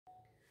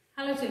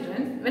Hello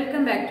children,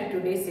 welcome back to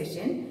today's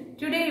session.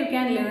 Today you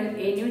can learn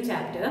a new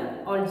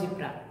chapter,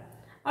 Algebra.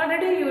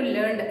 Already you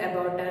learned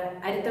about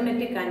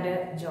arithmetic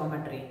and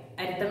geometry.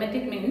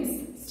 Arithmetic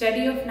means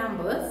study of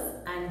numbers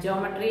and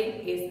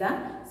geometry is the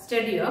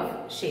study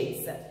of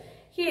shapes.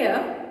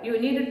 Here you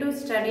need to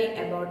study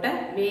about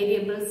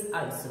variables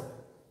also.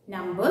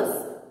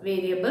 Numbers,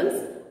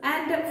 variables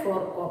and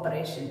for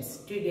operations.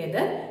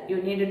 Together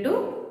you need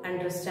to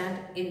understand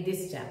in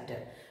this chapter.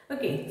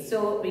 Okay,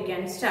 so we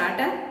can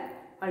start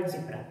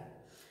algebra.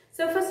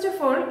 So first of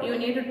all you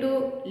need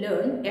to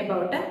learn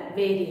about a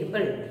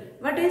variable.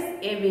 What is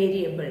a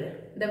variable?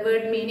 The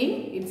word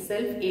meaning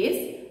itself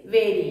is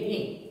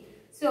varying.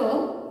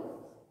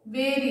 So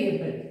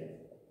variable.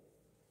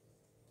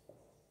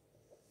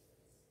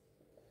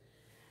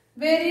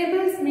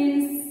 Variables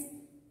means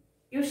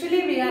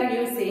usually we are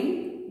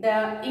using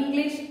the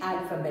English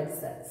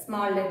alphabets.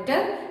 Small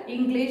letter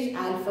English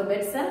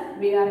alphabets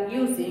we are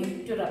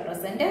using to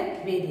represent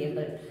a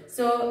variable.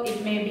 So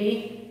it may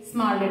be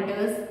small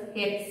letters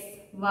X,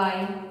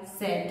 Y,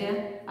 Z,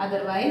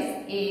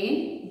 otherwise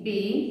A, B,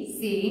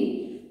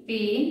 C,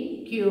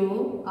 P,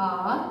 Q,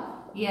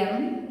 R,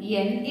 M, N.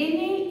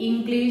 Any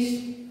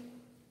English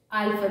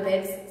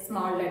alphabets,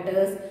 small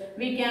letters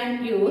we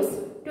can use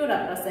to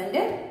represent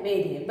a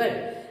variable.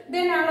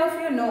 Then all of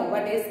you know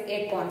what is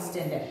a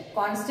constant.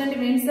 Constant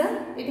means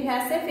it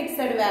has a fixed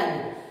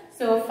value.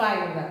 So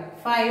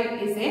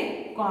 5 is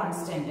a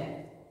constant.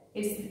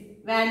 Its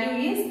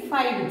value is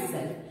 5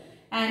 itself.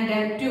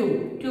 And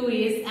 2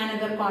 is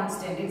another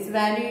constant. Its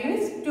value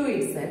is 2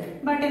 itself.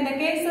 But in the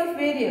case of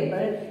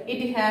variable,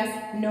 it has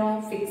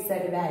no fixed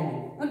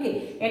value.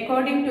 Okay,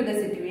 according to the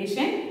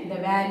situation, the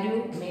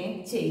value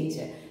may change.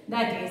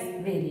 That is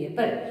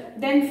variable.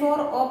 Then for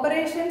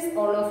operations,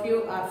 all of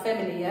you are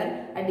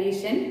familiar.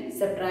 Addition,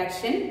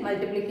 subtraction,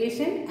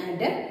 multiplication and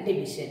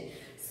division.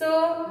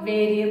 So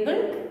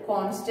variable,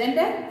 constant,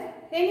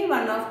 any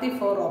one of the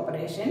four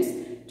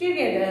operations.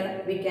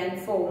 Together we can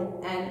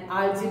form an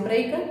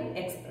algebraic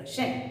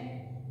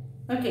expression.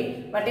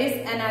 Okay, what is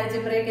an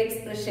algebraic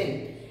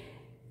expression?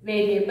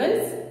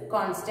 Variables,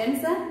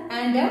 constants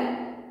and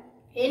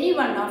any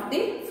one of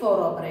the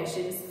four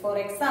operations. For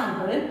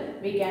example,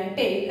 we can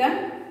take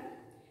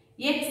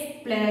x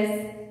plus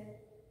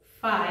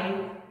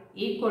 5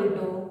 equal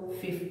to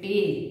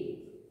 15.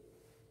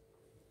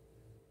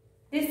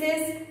 This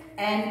is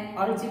an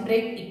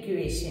algebraic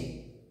equation.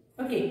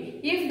 Okay,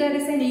 if there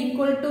is an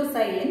equal to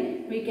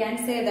sign, we can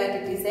say that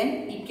it is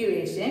an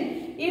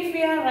equation. If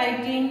we are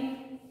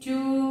writing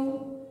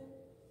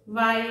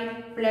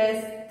 2y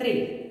plus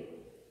 3,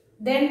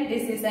 then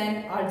this is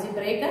an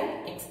algebraic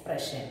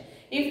expression.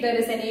 If there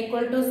is an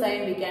equal to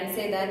sign, we can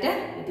say that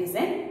it is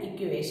an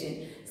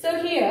equation. So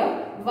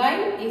here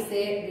y is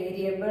a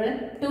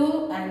variable,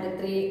 2 and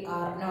 3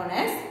 are known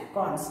as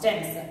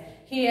constants.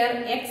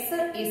 Here x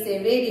is a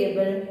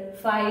variable,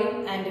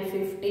 5 and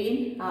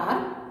 15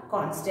 are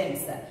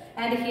constants.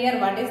 And here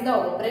what is the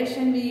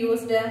operation we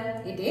used?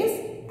 It is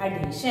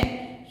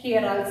addition.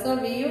 Here also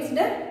we used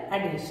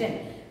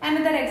addition.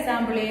 Another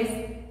example is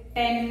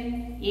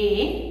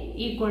 10a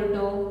equal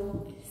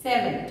to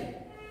 70.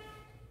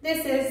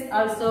 This is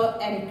also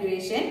an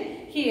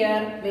equation.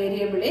 Here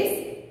variable is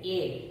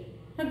a.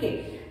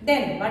 Okay.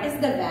 Then what is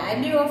the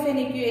value of an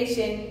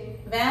equation?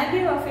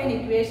 Value of an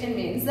equation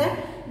means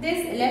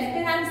this left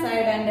hand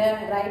side and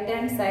right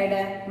hand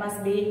side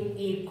must be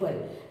equal.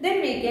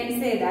 Then we can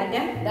say that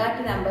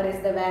that number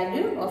is the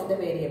value of the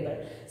variable.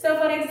 So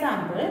for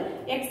example,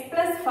 x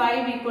plus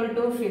 5 equal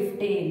to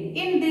 15.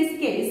 In this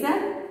case,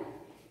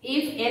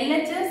 if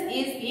LHS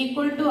is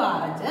equal to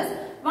RHS,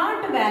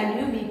 what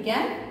value we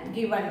can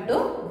give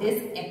unto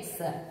this x?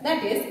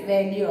 That is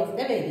value of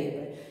the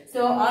variable.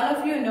 So all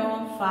of you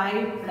know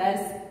 5 plus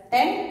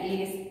 10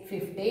 is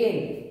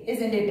 15,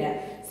 isn't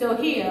it? So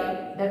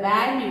here the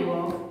value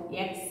of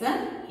x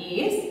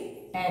is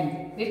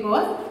 10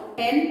 because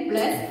 10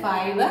 plus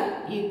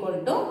 5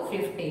 equal to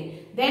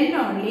 50. Then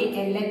only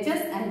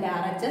LHS and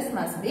RHS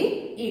must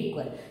be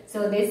equal.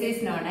 So this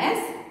is known as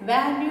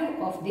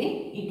value of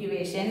the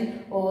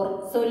equation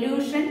or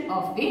solution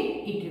of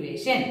the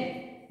equation.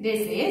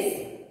 This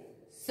is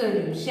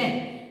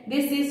solution.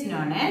 This is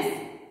known as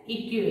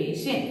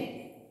equation.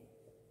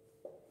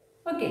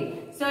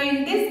 Okay, so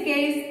in this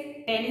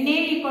case 10a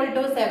equal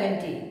to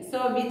 70.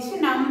 So which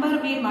number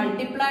we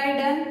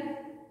multiplied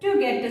to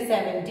get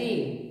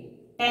 70?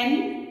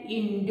 10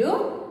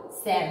 into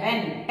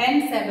 7.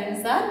 10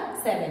 sevens are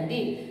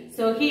 70.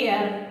 So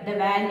here the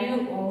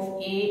value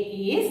of a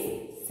is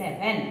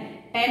 7.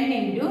 10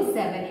 into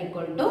 7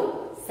 equal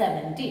to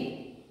 70.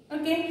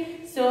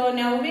 Okay, so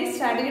now we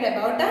studied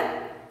about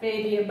a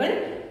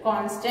variable,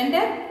 constant,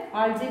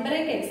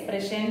 algebraic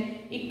expression,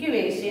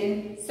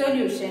 equation,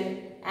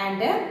 solution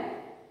and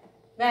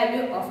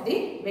value of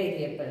the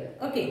variable.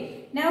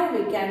 Okay, now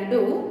we can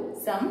do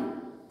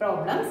some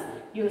problems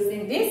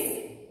using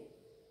this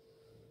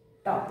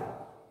topic.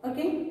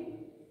 Okay,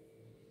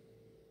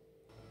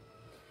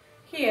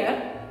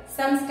 here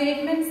some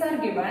statements are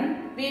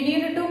given. We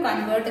need to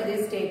convert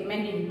this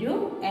statement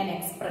into an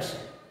expression.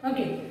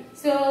 Okay,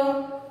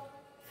 so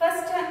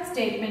first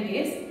statement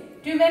is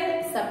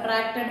 12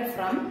 subtracted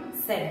from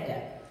Z.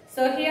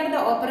 So here the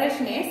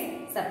operation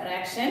is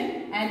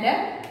subtraction and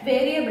the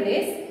variable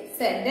is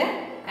Z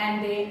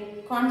and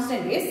the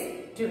constant is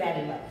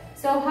 12.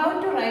 So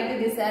how to write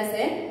this as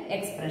an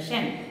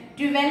expression?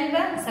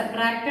 12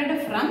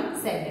 subtracted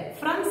from Z.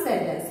 From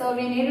Z. So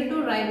we need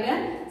to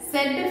write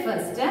Z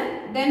first.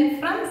 Then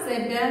from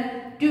Z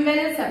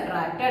 12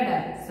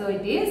 subtracted. So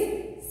it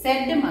is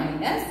Z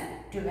minus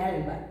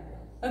 12.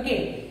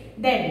 Okay.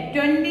 Then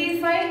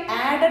 25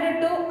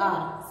 added to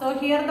R. So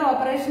here the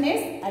operation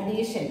is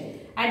addition.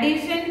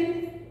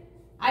 Addition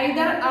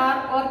either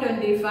R or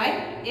 25.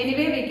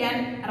 Anyway we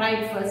can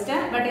write first.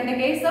 But in the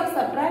case of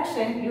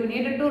subtraction you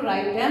need to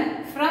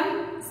write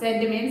from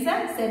Z means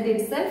Z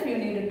itself you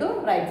need to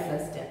write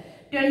first.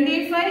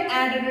 25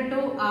 added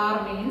to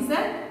R means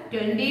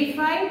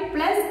 25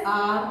 plus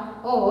R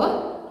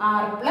or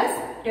R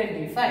plus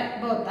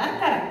 25. Both are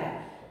correct.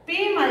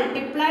 P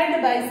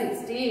multiplied by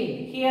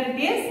 16. Here it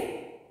is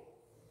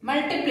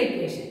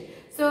multiplication.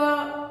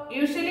 So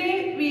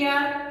usually we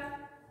are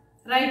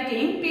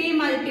writing P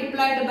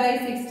multiplied by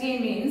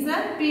 16 means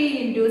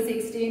P into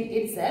 16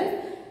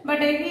 itself. But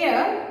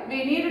here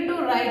we need to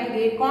write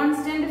the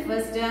constant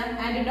first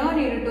and no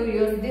need to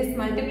use this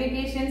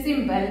multiplication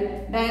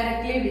symbol.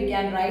 Directly we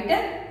can write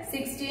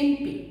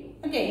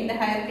 16P. Okay, in the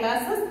higher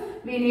classes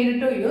we need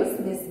to use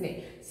this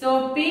way.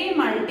 So P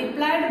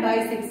multiplied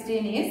by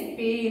 16 is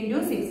P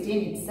into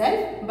 16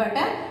 itself. But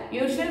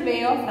usual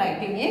way of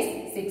writing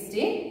is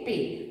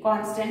 16P.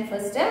 Constant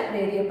first,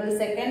 variable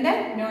second.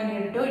 No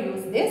need to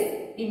use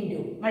this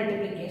into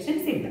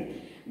multiplication symbol.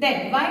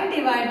 Then y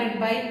divided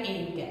by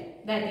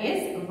 8. That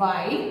is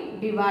y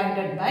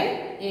divided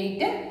by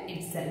 8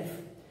 itself.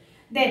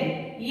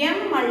 Then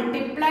m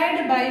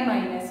multiplied by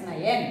minus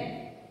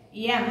 9.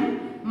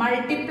 M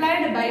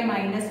multiplied by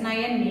minus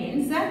 9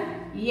 means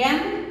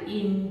m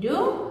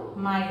into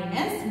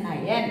minus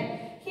 9.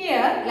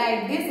 Here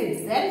like this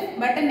itself,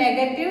 but a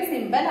negative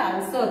symbol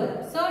also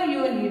there. So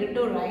you need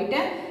to write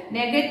a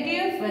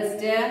negative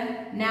first,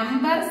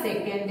 number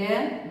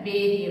second,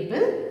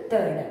 variable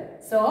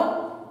third.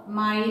 So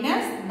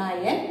minus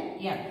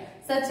 9m.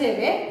 Such a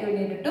way you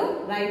need to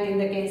write in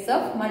the case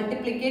of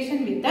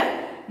multiplication with the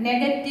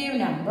negative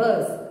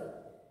numbers.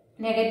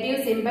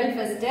 Negative symbol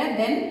first,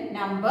 then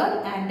number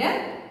and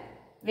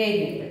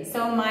variable.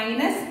 So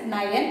minus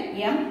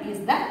 9m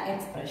is the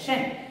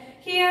expression.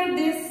 Here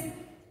these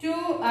two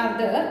are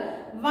the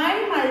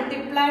y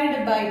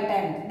multiplied by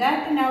 10.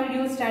 That now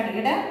you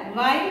studied.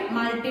 Y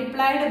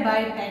multiplied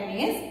by 10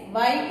 is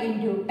y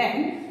into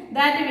 10.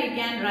 That we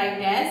can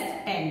write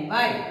as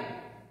 10y.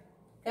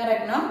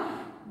 Correct now?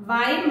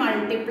 Y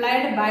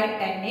multiplied by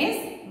 10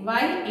 is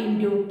y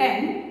into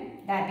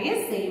 10. That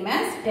is same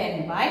as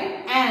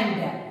 10y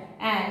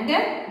and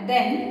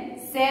then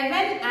 7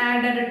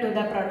 added to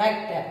the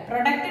product.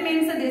 Product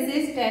means this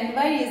is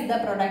 10y is the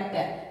product.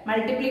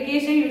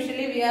 Multiplication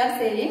usually we are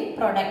saying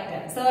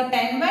product. So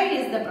 10y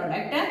is the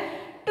product.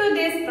 To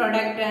this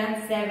product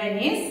 7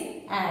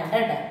 is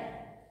added.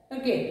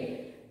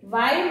 Okay.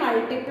 Y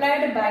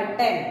multiplied by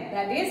 10,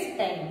 that is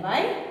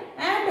 10y,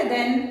 and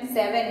then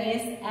 7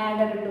 is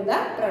added to the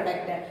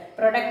product.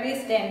 Product is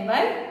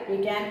 10y, we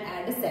can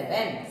add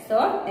 7.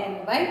 So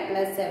 10y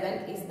plus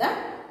 7 is the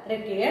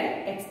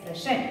required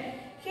expression.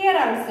 Here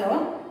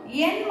also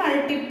n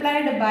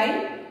multiplied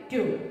by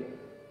 2.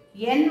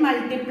 N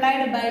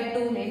multiplied by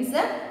 2 means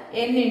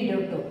n into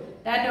 2.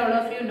 That all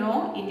of you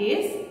know, it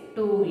is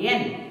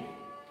 2n.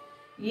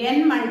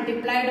 N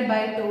multiplied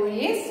by 2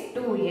 is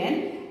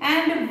 2n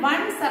and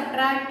 1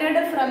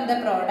 subtracted from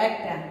the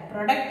product.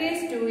 Product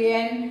is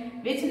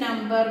 2n. Which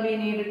number we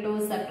need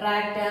to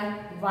subtract?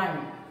 1.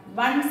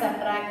 1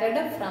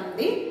 subtracted from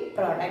the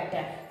product.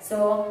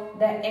 So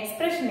the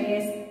expression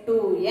is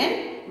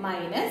 2n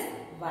minus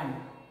 1.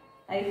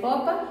 I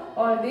hope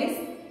all this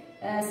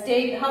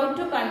how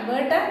to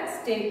convert a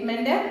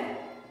statement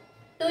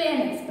to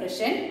an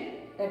expression,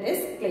 that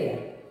is clear.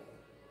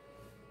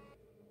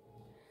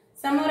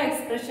 Some more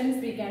expressions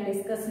we can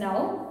discuss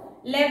now.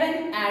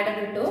 11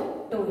 added to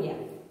 2m.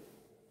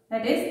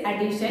 That is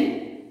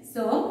addition.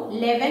 So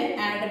 11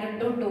 added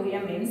to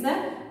 2m means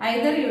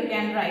either you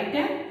can write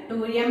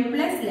 2m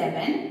plus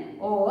 11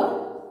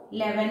 or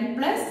 11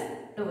 plus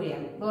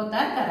 2m. Both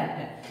are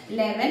correct.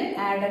 11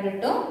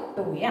 added to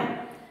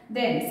 2m.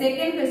 Then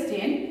second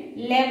question,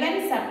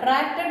 11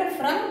 subtracted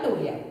from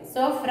 2m.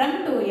 So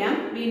from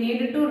 2m we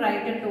need to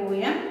write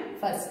 2m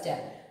first.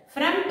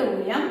 From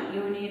 2m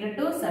you need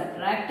to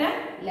subtract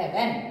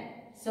 11.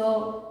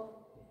 So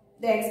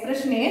the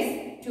expression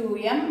is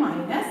 2m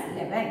minus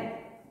 11.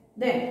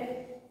 Then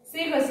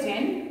see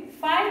question,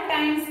 5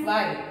 times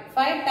y.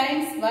 5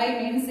 times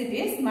y means it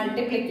is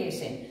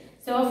multiplication.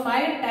 So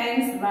 5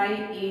 times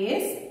y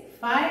is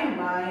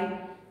 5y,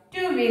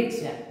 to which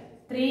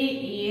 3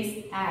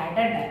 is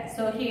added.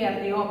 So here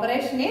the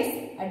operation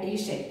is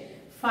addition.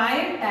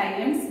 5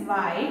 times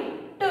y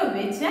to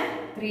which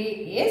 3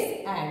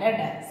 is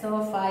added. So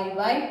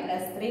 5y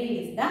plus 3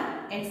 is the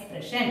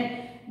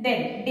expression.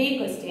 Then D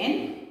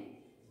question.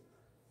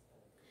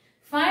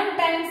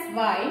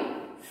 y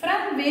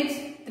from which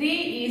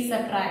 3 is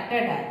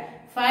subtracted.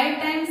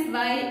 5 times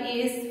y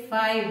is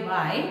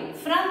 5y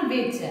from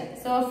which?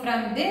 So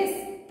from this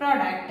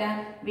product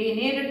we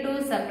need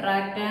to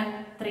subtract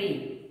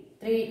 3.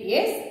 3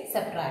 is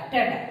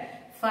subtracted.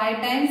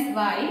 5 times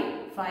y,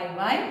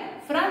 5y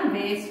from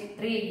which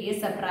 3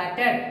 is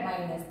subtracted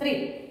minus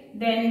 3.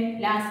 Then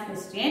last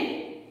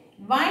question.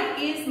 Y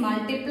is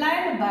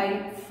multiplied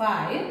by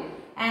 5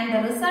 and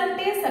the result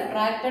is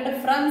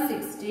subtracted from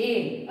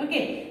 16.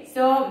 Okay.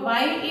 So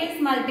y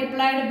is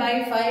multiplied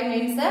by 5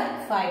 means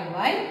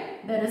 5y.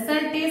 The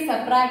result is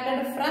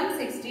subtracted from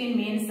 16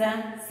 means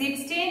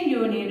 16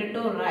 you need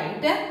to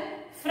write.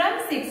 From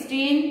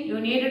 16 you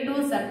need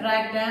to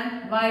subtract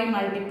y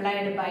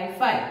multiplied by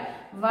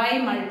 5. Y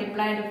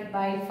multiplied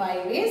by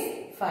 5 is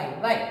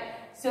 5y.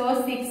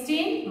 So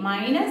 16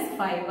 minus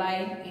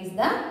 5y is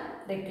the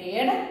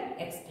required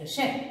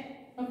expression.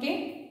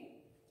 Okay.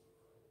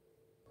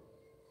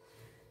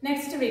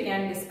 Next we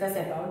can discuss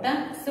about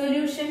the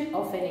solution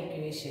of an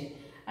equation.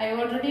 I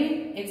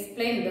already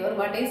explained there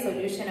what is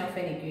solution of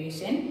an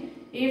equation.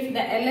 If the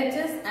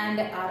LHS and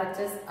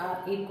RHS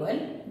are equal,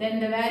 then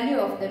the value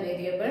of the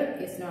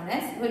variable is known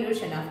as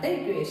solution of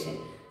the equation.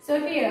 So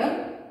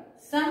here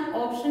some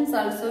options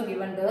also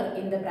given there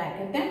in the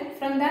bracket.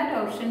 From that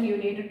option you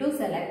need to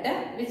select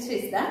which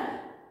is the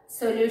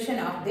solution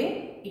of the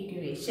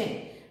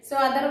equation. So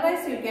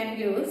otherwise you can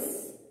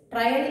use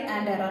trial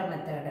and error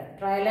method.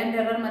 Trial and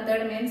error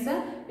method means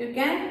you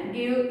can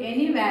give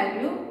any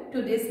value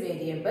to this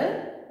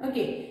variable.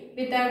 Okay,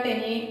 without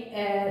any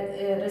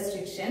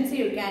restrictions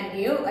you can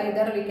give,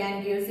 either we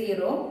can give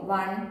 0,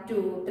 1,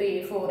 2,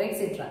 3, 4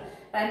 etc.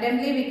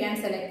 Randomly we can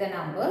select the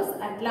numbers.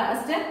 At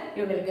last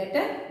you will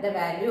get the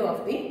value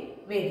of the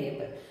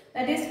variable.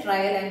 That is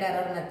trial and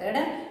error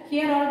method.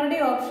 Here already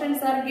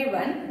options are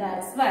given.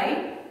 That's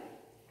why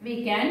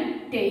we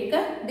can take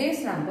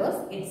these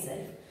numbers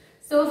itself.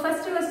 So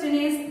first question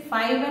is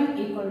 5m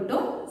equal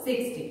to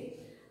 60.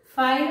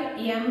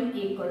 5m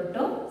equal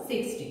to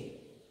 60.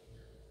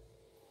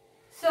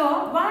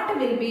 So what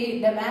will be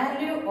the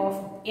value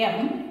of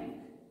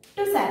m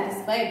to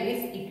satisfy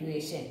this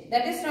equation?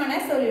 That is known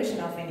as solution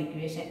of an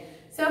equation.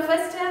 So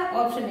first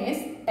option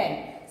is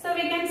 10. So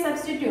we can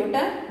substitute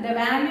the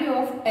value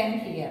of 10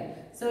 here.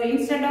 So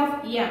instead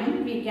of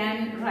m we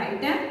can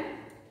write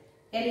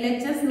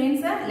LHS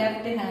means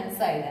left hand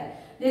side.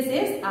 This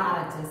is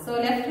RHS. So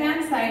left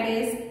hand side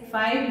is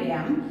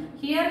 5m.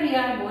 Here we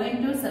are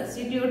going to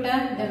substitute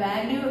the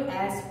value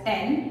as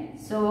 10.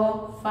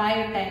 So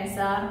 5 tens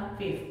are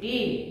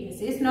 50.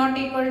 This is not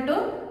equal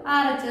to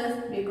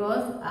RHS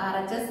because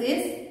RHS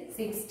is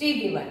 60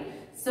 given.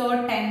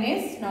 So 10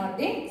 is not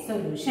the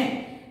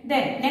solution.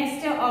 Then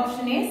next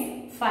option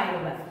is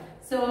 5.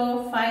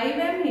 So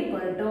 5m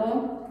equal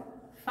to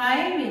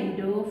 5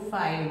 into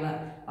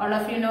 5. All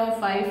of you know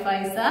 5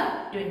 5s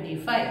are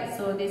 25.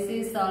 So this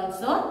is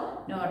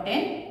also not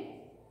a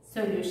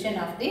solution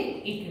of the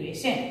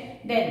equation.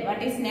 Then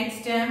what is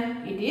next?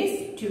 It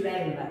is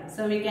 12.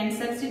 So we can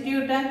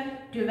substitute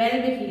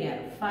 12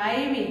 here.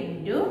 5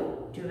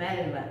 into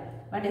 12.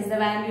 What is the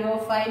value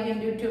of 5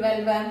 into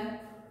 12?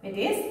 It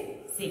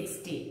is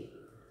 60.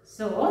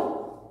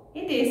 So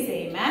it is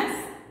same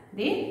as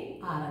the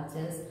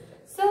RHS.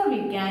 So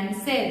we can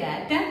say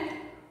that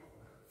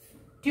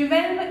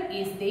 12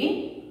 is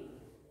the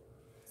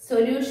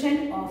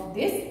solution of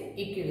this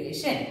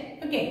equation.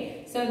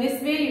 Okay. So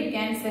this way you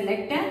can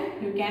select,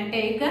 you can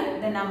take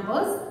the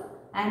numbers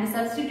and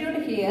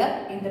substitute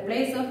here in the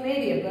place of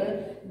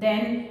variable.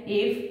 Then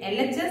if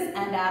LHS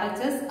and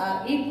RHS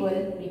are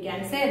equal, we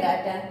can say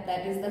that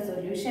that is the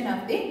solution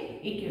of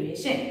the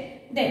equation.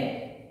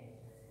 Then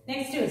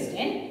next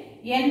question,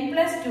 n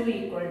plus 2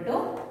 equal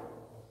to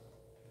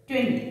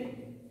 20.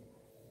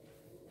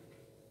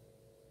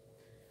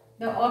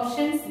 The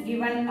options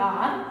given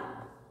are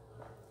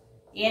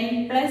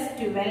n plus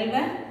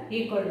 12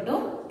 equal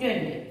to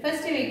 20.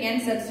 First we can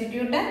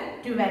substitute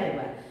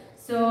 12.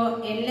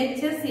 So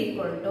LHS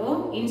equal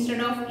to, instead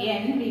of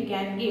n we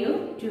can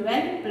give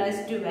 12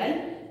 plus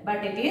 12,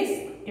 but it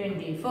is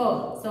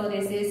 24. So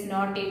this is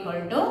not equal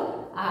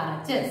to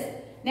RHS.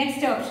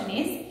 Next option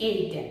is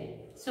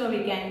 8. So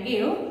we can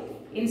give,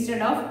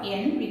 instead of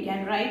n we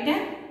can write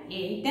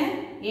 8.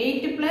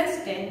 8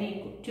 plus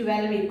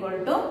 12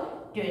 equal to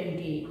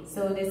 20.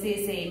 So this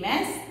is same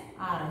as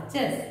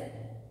RHS.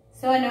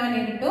 So now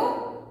need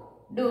to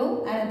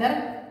do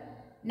another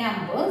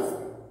numbers.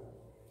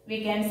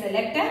 We can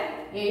select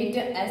 8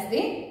 as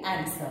the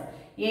answer.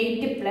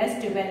 8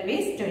 plus 12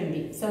 is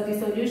 20. So the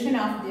solution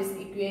of this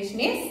equation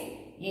is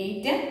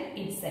 8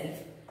 itself.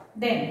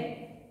 Then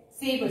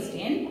C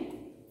question.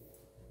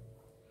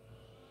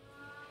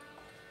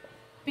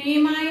 P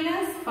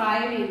minus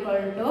 5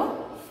 equal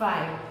to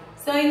 5.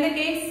 So in the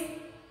case,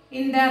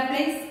 in the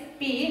place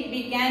P,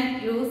 we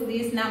can use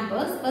these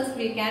numbers. First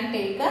we can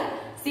take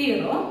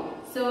 0.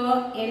 So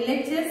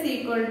LHS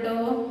equal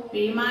to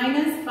P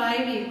minus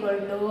 5 equal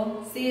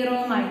to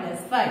 0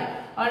 minus 5.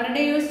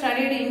 Already you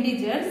studied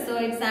integers. So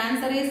its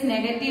answer is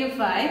negative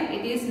 5.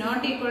 It is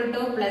not equal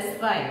to plus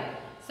 5.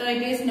 So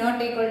it is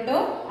not equal to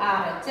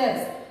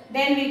RHS.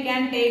 Then we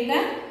can take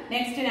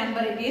next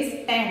number, it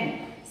is 10.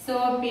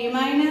 So P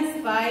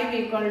minus 5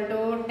 equal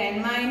to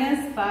 10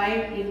 minus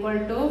 5 equal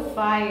to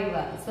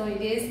 5. So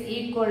it is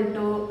equal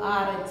to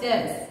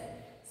RHS.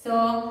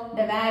 So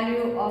the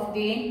value of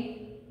the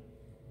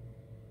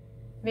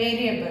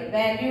variable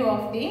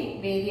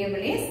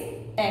is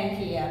 10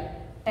 here.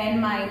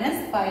 10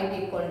 minus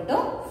 5 equal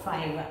to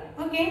 5.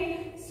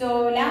 Okay.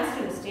 So last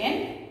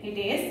question, it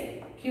is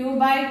Q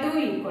by 2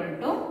 equal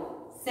to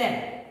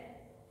 7.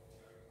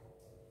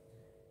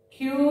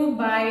 Q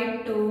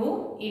by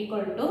 2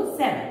 equal to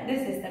 7.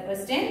 This is the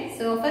question.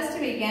 So first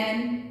we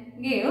can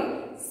give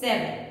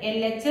 7.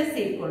 LHS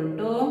equal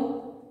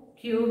to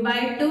Q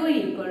by 2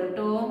 equal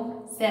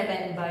to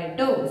 7 by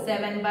 2.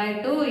 7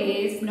 by 2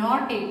 is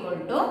not equal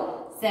to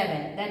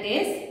 7. That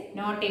is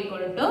not equal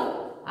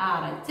to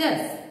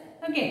RHS.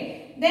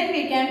 Okay. Then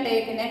we can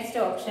take next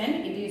option.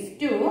 It is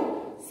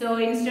 2. So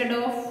instead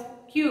of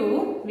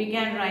Q, we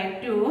can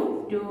write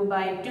 2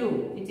 by 2,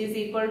 which is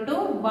equal to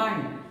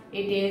 1.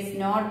 It is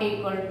not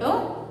equal to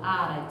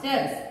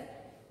RHS.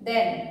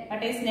 Then,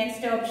 what is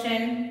next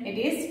option? It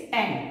is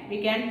 10.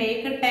 We can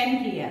take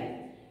 10 here.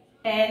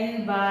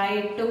 10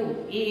 by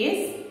 2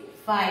 is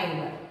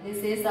 5. This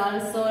is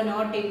also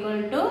not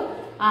equal to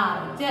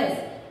RHS.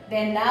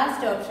 Then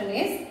last option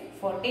is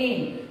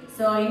 14.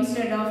 So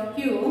instead of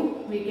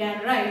Q, we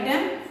can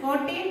write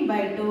 14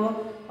 by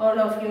 2. All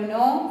of you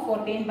know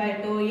 14 by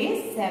 2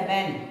 is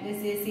 7.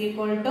 This is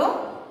equal to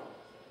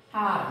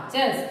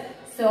RHS.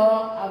 So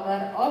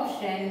our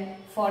option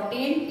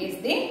 14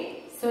 is the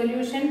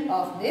solution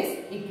of this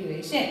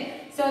equation.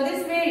 So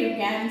this way you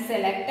can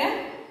select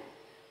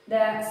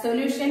the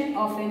solution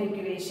of an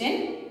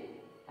equation.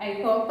 I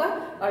hope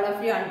all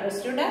of you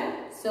understood.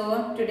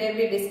 So today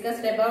we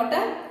discussed about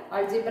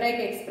algebraic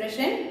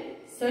expression,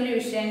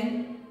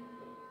 solution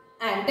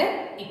and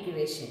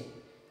equation.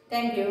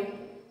 Thank you.